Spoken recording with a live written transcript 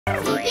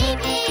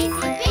CBeebies,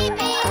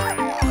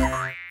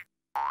 CBeebies.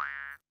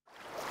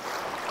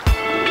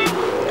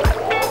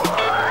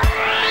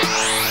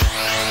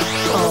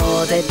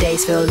 All the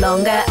days feel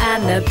longer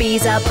and the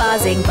bees are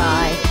buzzing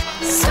by.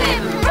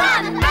 Swim,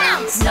 run,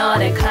 bounce.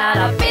 Not a cloud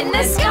up in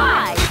the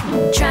sky.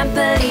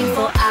 Trampoline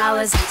for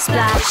hours,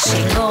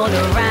 splashing all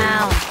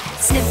around.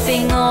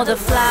 Sniffing all the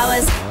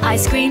flowers,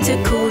 ice cream to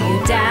cool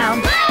you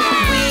down.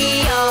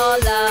 We all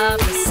love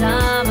the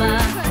summer.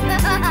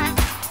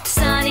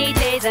 Sunny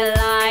days are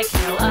like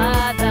no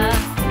other.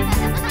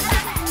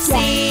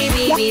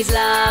 CBeebies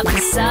love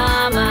the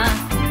summer.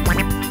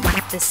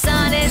 The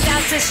sun is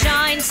out to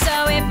shine,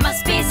 so it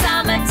must be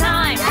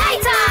summertime.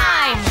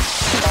 Playtime!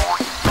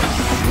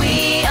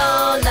 We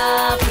all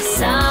love the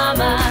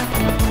summer.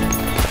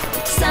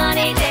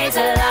 Sunny days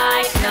are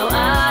like no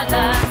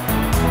other.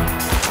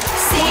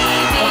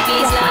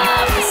 CBeebies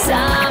love the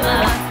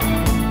summer.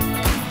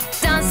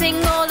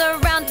 Dancing all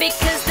around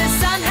because the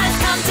sun has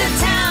come to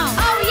town.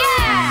 Oh yeah!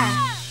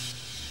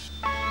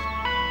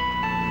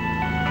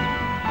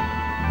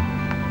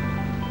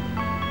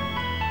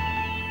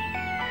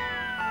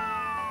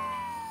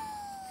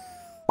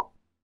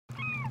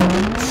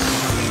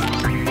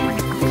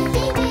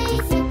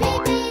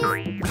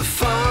 The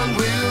fun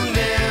will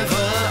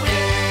never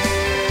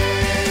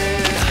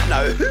end.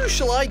 Now, who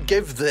shall I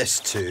give this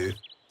to?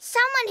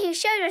 Someone who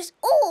showed us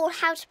all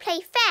how to play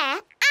fair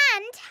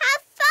and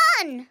have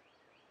fun.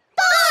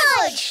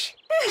 Bodge!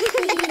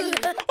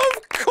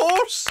 Of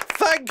course!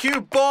 Thank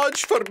you,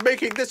 Bodge, for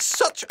making this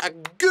such a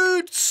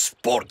good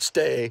sports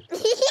day.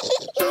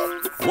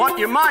 What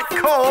you might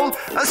call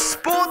a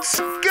sports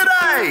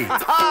g'day!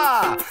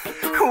 Ha-ha!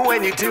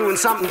 When you're doing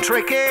something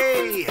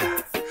tricky,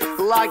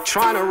 like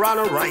trying to run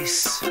a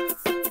race,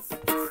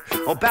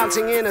 or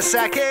bouncing in a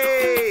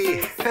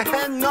sackie,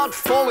 and not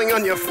falling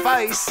on your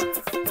face.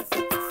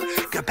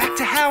 Go back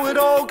to how it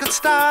all got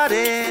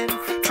started.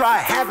 Try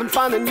having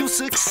fun and you'll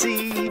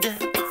succeed.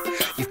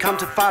 You've come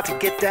too far to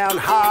get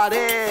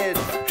downhearted.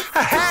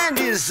 A hand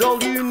is all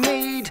you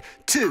need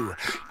to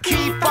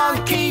keep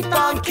on, keep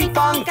on, keep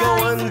on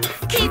going.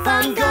 Keep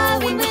on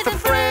going with a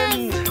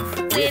friend.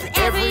 With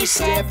every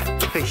step,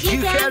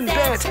 you can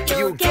bet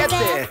you'll get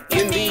there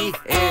in the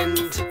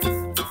end.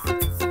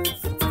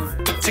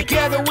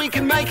 Together we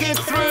can make it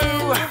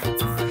through.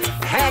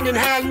 Hand in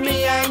hand,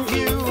 me and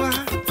you.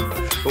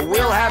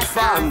 We'll have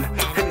fun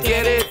and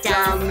get it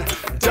done.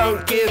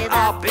 Don't give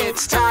up,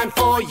 it's time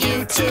for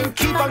you to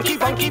keep on,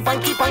 keep on, keep on,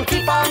 keep on,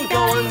 keep on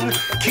going.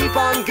 Keep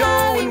on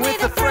going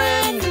with a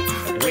friend.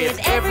 With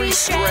every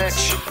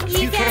stretch,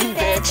 you can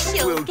bet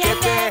we'll get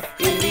there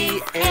in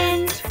the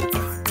end.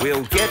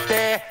 We'll get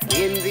there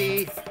in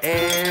the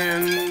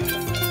end.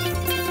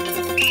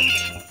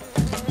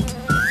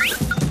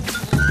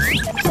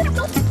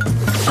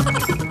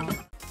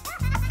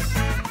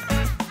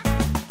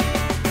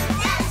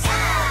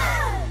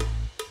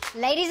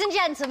 Ladies and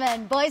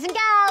gentlemen, boys and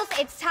girls,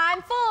 it's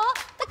time for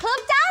the club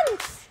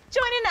dance.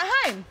 Join in at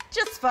home.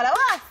 Just follow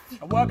us.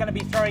 And we're going to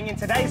be throwing in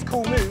today's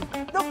cool move,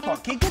 the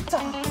funky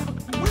guitar.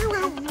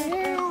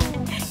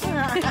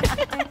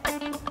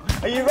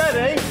 Are you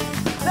ready?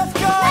 Let's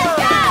go! Let's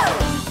go!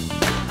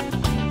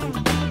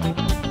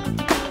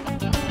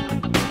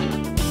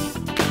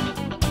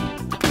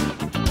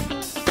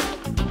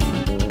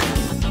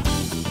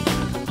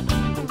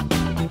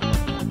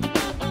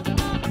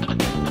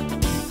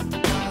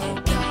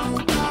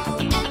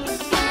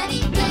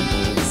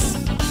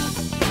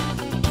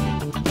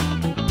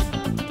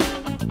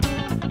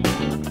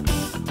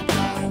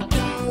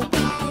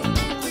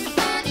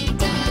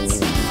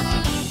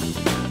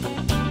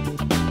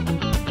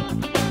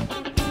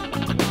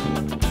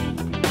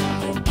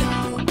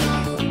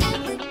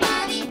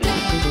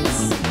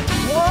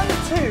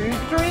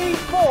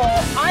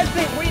 I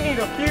think we need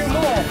a few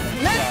more.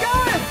 Let's go!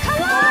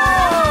 Come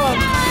on!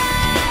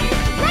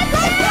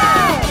 Let's go!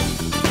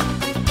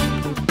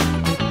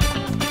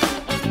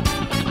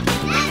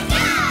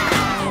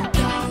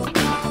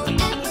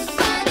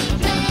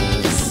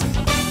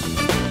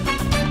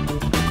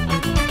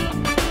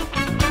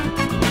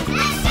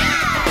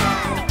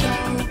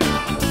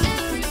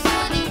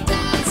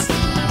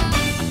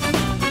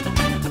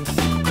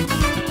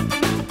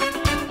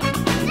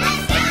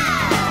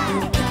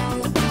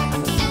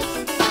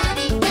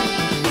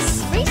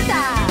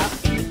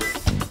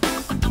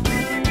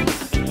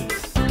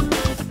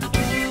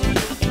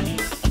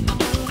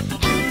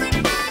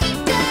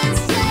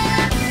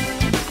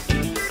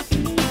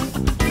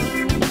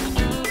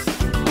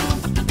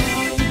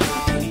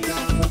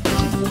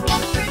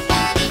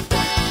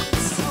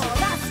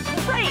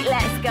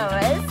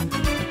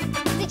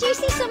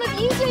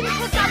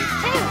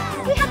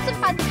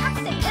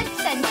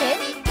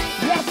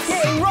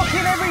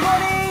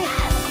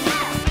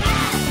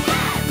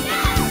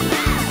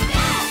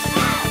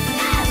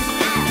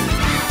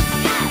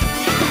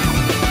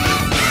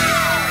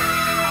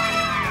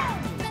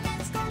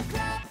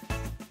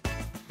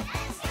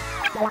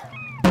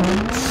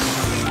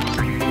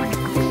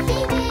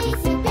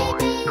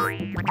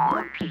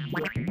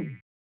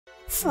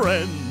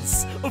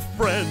 Friends,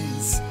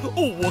 friends,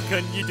 friends. What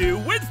can you do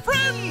with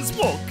friends?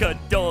 Walk a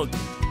dog.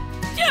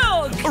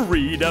 Dog.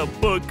 Read a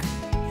book.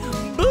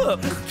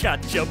 Book.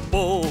 Catch a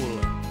ball.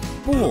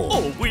 Ball.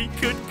 Or we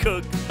could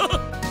cook.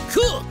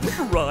 Cook.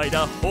 Ride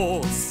a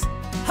horse.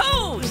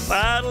 Horse.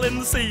 Paddle in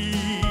the sea.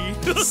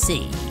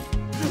 Sea.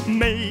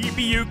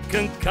 Maybe you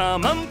can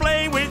come and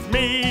play with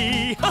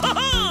me.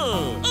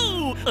 Oh.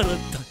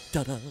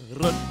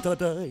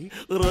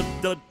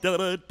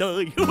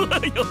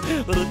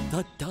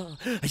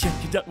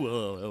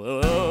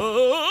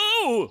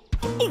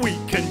 We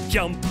can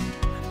jump.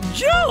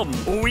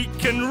 Jump. We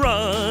can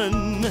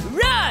run.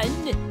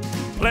 Run.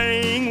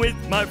 Playing with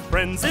my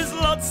friends is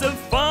lots of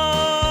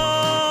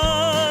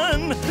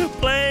fun.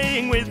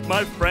 Playing with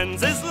my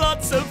friends is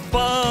lots of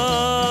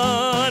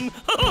fun.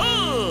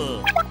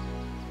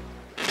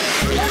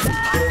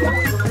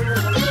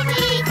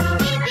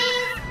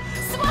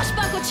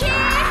 Swashbuckle cheer!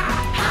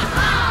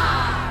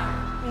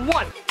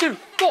 1, 2,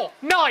 4,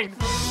 9.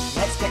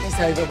 Let's get this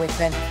over with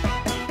then.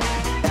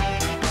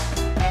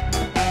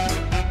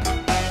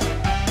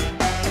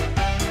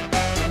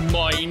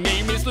 My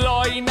name is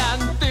Line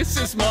and this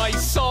is my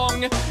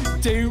song.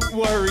 Don't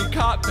worry,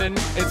 Captain,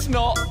 it's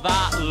not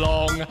that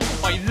long.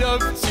 I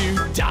love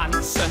to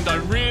dance and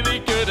I'm really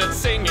good at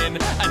singing.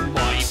 And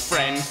my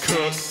friend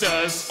Cook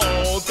does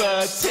all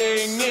the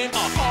singing.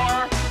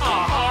 Ahar,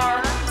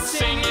 ahar,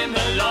 singing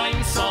the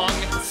line song,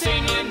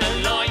 singing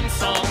the line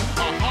song.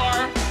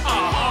 Ahar,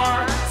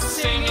 ahar,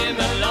 singing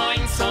the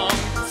line song,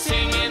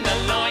 singing the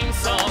line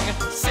song.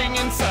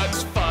 Singing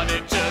such fun,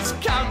 it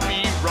just can't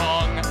be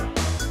wrong.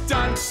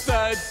 Dance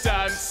the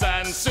dance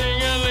and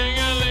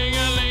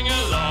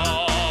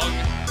sing-a-ling-a-ling-a-ling-along.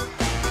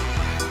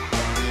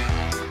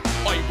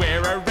 I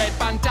wear a red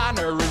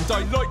bandana and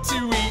I like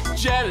to eat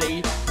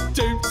jelly.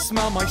 Don't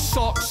smell my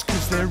socks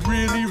cause they're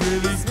really,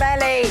 really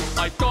smelly.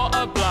 I've got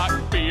a black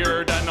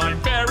beard and I'm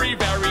very,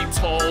 very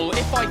tall.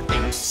 If I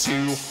think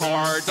too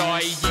hard,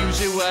 I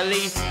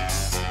usually...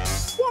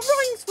 What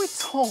rhymes with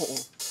tall?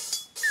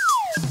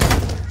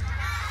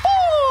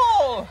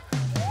 fall!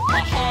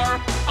 Ahar,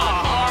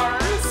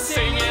 ahar,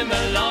 singing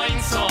the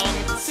line song,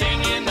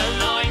 singing the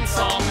line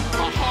song.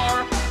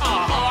 Ahar,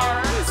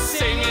 ahar,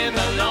 singing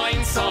the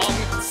line song,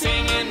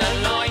 singing the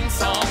line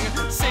song.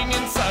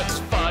 Singing such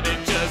fun,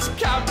 it just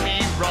can't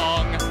be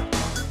wrong.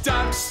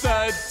 Dance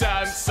the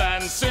dance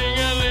and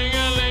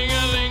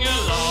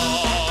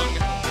sing-a-ling-a-ling-a-ling-along.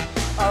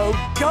 Oh,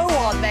 go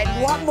on then,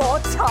 one more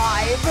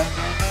time.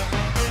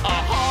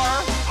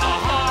 Ahar,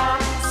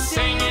 ahar,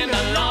 singing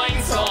the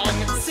line song,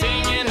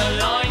 singing the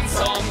line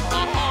song.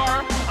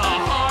 Ahar,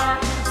 ahar,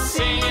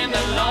 singing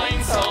the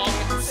line song,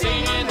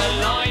 singing the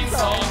line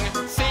song.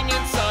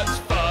 Singing such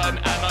fun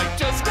and I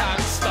just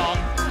can't stop.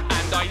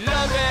 And I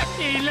love it,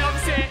 he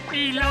loves it,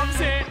 he loves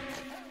it.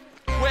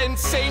 When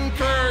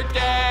Sinker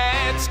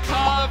gets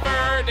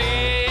covered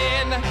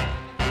in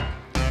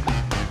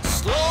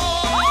slow.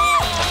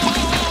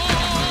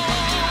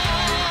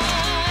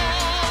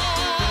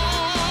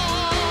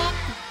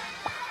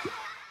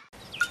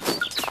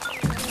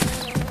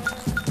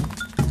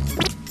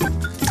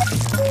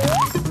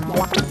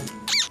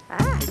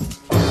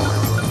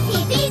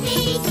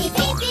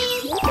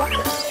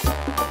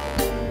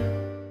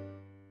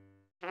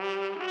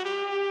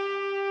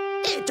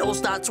 It all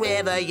starts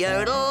with a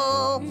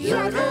yodel,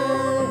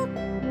 yodel,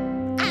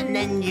 and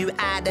then you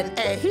add an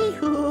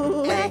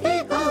a-hee-hoo,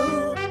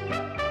 a-hee-hoo.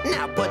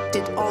 Now put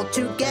it all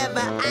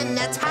together and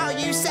that's how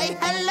you say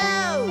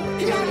hello.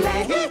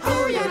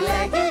 Yodel-a-hee-hoo,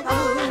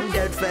 yodel-a-hee-hoo. And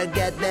don't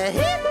forget the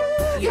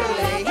hee-hoo,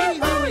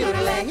 yodel-a-hee-hoo,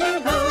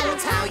 yodel-a-hee-hoo.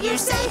 That's how you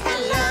say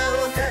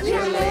hello.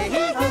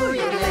 Yodel-a-hee-hoo,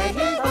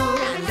 yodel-a-hee-hoo.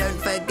 And don't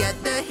forget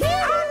the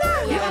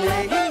hee-hoo,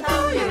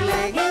 yodel-a-hee-hoo,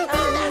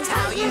 yodel-a-hee-hoo. That's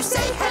how you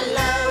say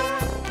hello.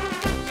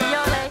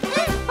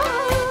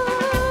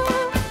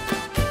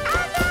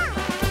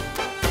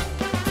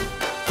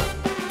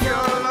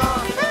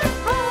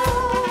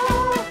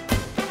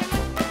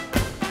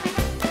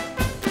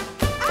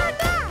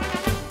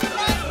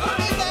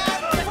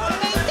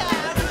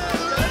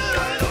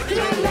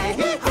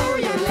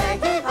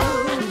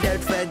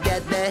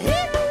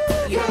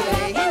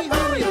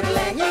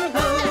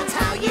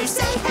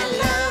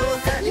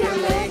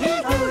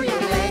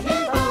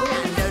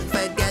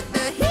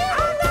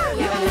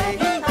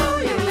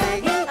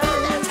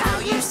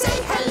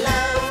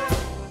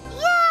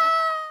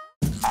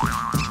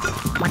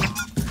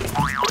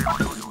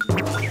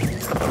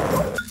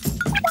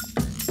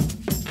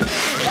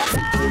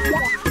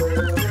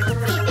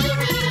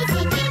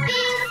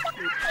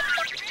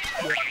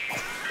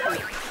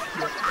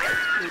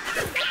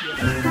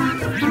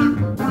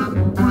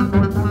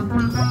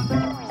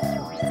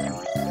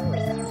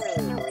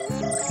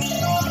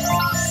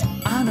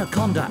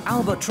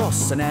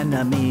 Albatross and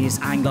enemies,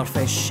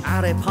 anglerfish,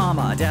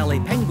 arapama, Delhi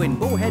penguin,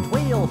 bowhead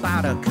whale,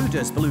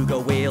 barracudas, beluga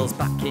whales,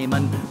 black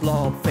caiman,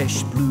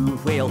 blobfish, blue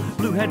whale,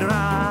 bluehead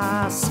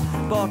wrasse,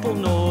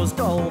 bottlenose,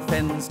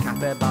 dolphins,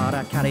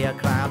 capybara, carrier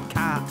crab,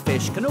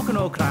 catfish,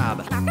 canoe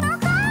crab.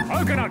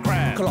 coconut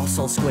crab,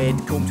 colossal squid,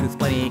 comb-toothed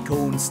bunny,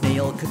 cone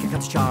snail,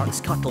 cookie-cut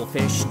sharks,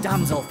 cuttlefish,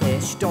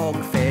 damselfish,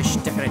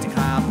 dogfish, decorated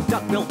crab,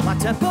 duck-billed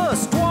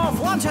platypus, dwarf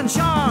lantern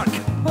shark.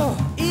 Oh,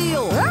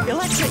 eel,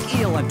 electric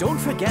eel, and don't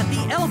forget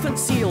the elephant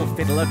seal,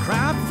 fiddler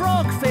crab,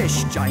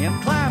 frogfish,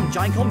 giant clam,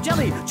 giant comb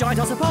jelly,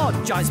 giant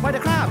ossipod, giant spider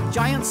crab,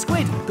 giant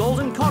squid,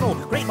 golden coral,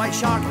 great white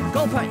shark,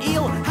 gulper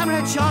eel,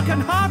 hammerhead shark,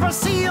 and harbour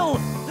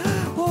seal.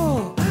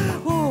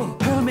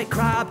 Hermit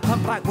crab,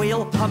 humpback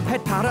whale,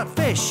 humphead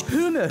parrotfish,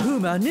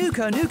 huma,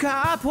 nuka,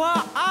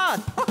 apua,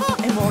 ad,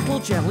 immortal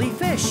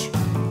jellyfish,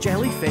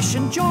 jellyfish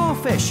and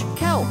jawfish,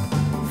 kelp,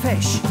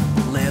 fish,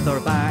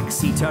 leatherback,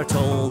 sea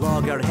turtle,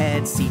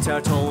 loggerhead, sea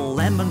turtle,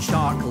 lemon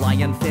shark,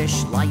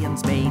 lionfish,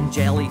 lion's mane,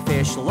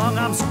 jellyfish,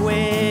 long-armed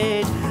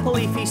squid,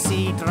 leafy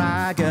sea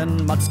dragon,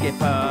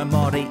 mudskipper,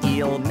 moray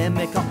eel,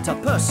 mimic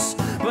octopus,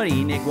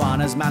 marine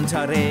iguanas,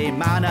 manta ray,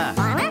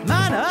 manatee,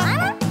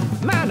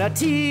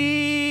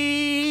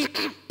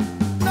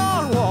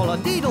 narwhal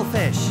and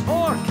needlefish,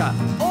 orca,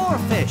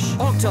 oarfish,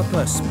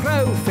 octopus,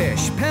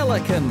 crowfish,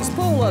 pelicans,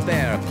 polar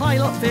bear,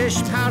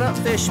 pilotfish,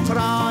 parrotfish,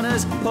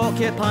 piranhas,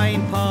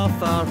 porcupine,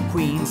 puffer,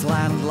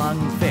 Queensland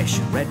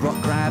lungfish, red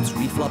rock crabs,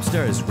 reef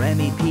lobsters,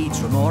 remipede,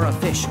 remora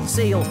fish,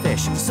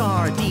 sailfish,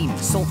 sardine,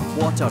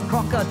 saltwater,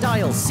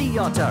 crocodile, sea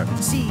otter,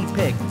 sea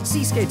pig,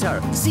 sea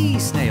skater, sea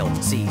snail,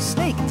 sea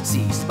snake,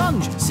 sea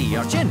sponge, sea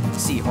urchin,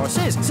 sea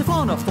horses,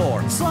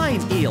 siphonophore,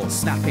 slime eel,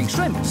 snapping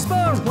shrimp,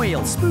 sperm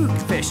whale,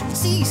 spookfish,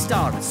 sea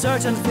star,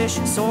 certain fish,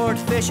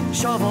 swordfish,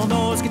 shovel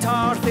nose,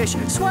 guitar fish,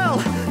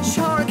 swell,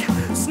 shark,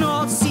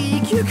 snot,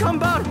 sea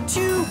cucumber,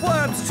 tube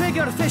worms,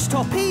 triggerfish,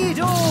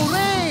 torpedo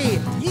ray.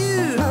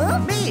 You,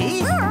 me,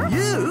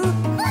 you.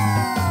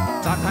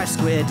 Vampire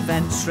squid,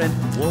 vent shrimp,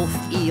 wolf,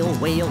 eel,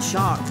 whale,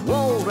 shark,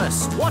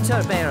 walrus,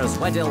 water bears,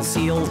 Weddell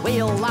seal,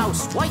 whale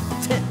louse, white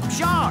tip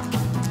shark.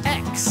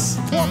 X.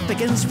 What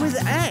begins with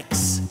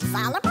X?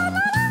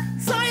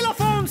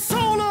 Xylophone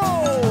solo.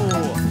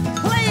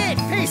 Play it,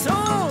 peso.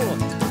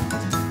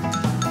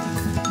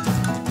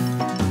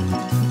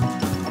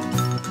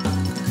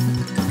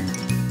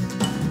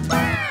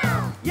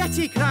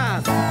 Yeti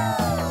crab.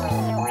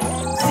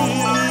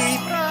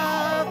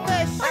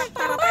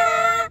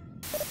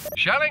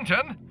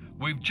 Shellington,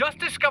 we've just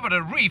discovered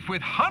a reef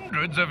with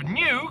hundreds of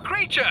new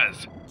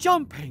creatures.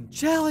 Jumping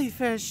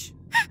jellyfish.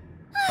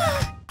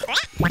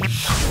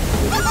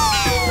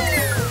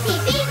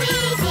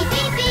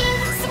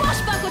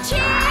 Swashbuckle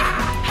cheer!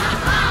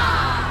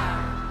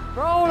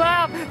 Roll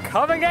up!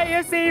 Come and get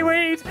your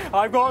seaweed!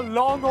 I've got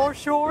long or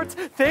short,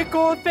 thick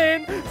or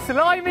thin,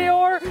 slimy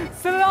or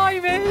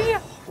slimy!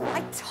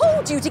 I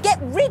told you to get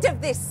rid of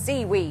this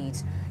seaweed.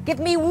 Give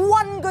me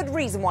one good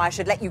reason why I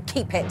should let you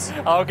keep it.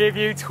 I'll give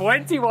you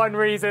 21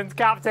 reasons,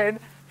 Captain.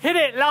 Hit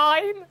it,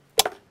 line!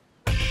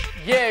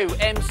 You,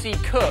 MC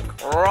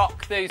Cook,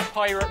 rock those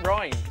pirate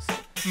rhymes.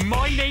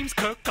 My name's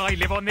Cook, I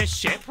live on this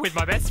ship with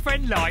my best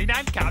friend Line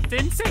and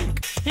Captain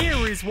Sink.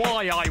 Here is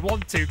why I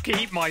want to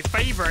keep my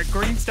favourite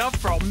green stuff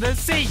from the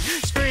sea.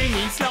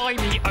 Stringy,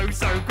 slimy, oh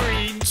so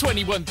green.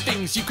 21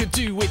 things you could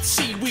do with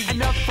seaweed.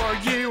 Enough for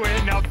you,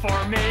 enough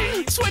for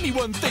me.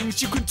 21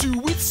 things you could do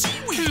with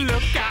seaweed.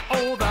 Look at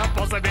all the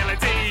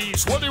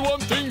possibilities.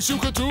 21 things you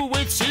could do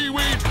with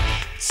seaweed.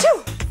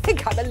 Shoo! I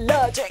think I'm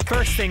allergic.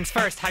 First things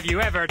first, have you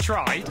ever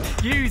tried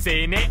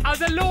using it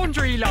as a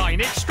laundry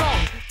line? It's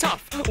strong,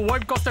 tough,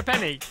 won't cost a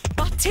penny.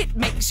 But it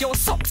makes your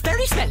socks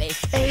very smelly.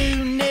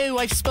 Oh no,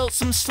 I've spilt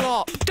some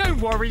slop. Don't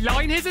worry,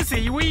 Line, here's a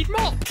seaweed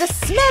mop. The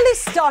smell is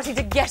starting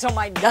to get on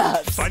my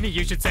nerves. Funny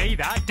you should say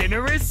that.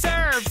 Dinner is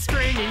served.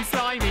 Stringy,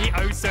 slimy,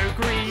 oh so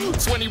green.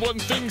 21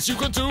 things you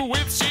could do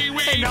with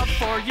seaweed. Enough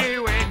for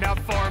you, enough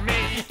for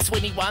me.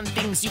 21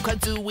 things you could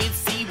do with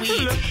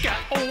seaweed. Look at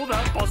all the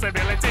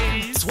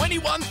possibilities.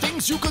 21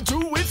 things you could do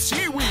with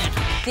seaweed.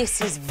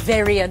 This is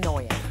very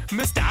annoying.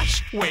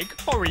 Moustache, wig,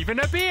 or even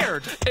a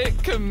beard.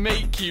 It can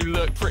make you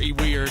look pretty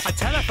weird. A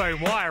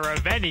telephone wire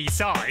of any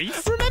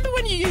size. Remember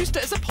when you used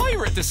it as a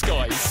pirate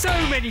disguise? So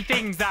many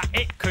things that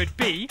it could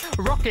be.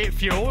 Rocket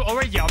fuel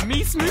or a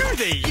yummy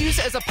smoothie. Use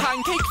it as a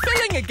pancake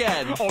filling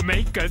again. Or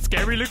make a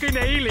scary looking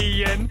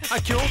alien. A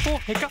cure for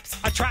hiccups,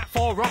 a trap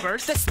for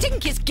robbers. The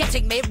stink is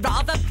getting me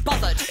rather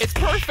bothered. It's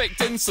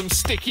perfect in some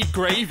sticky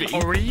gravy.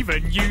 Or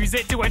even use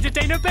it to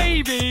entertain a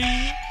baby.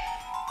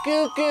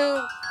 Goo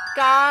goo.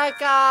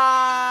 Gaga!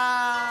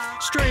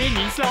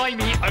 Stringy,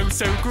 slimy, oh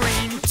so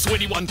green.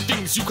 21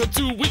 things you could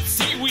do with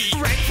seaweed.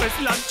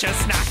 Breakfast, lunch, a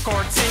snack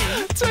or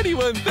tea.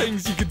 21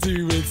 things you could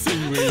do with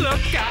seaweed.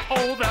 Look at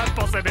all the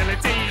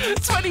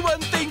possibilities.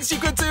 21 things you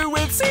could do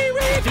with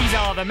seaweed. These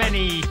are the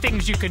many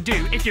things you can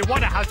do. If you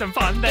want to have some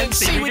fun, then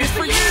seaweed is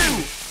for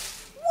you.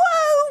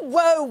 Whoa,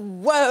 whoa,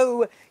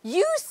 whoa.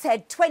 You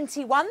said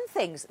 21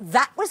 things.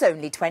 That was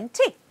only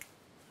 20.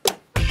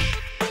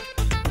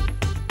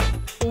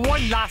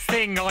 One last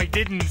thing I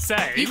didn't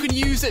say. You can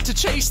use it to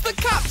chase the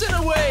captain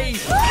away.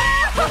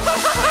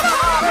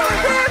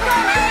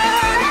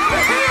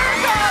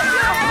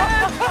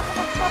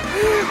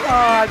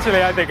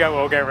 Actually, I think I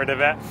will get rid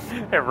of it.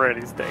 It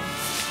really stinks.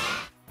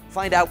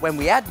 Find out when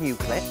we add new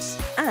clips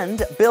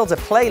and build a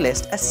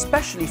playlist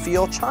especially for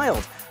your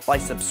child by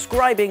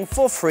subscribing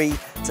for free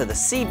to the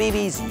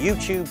CBeebies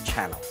YouTube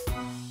channel.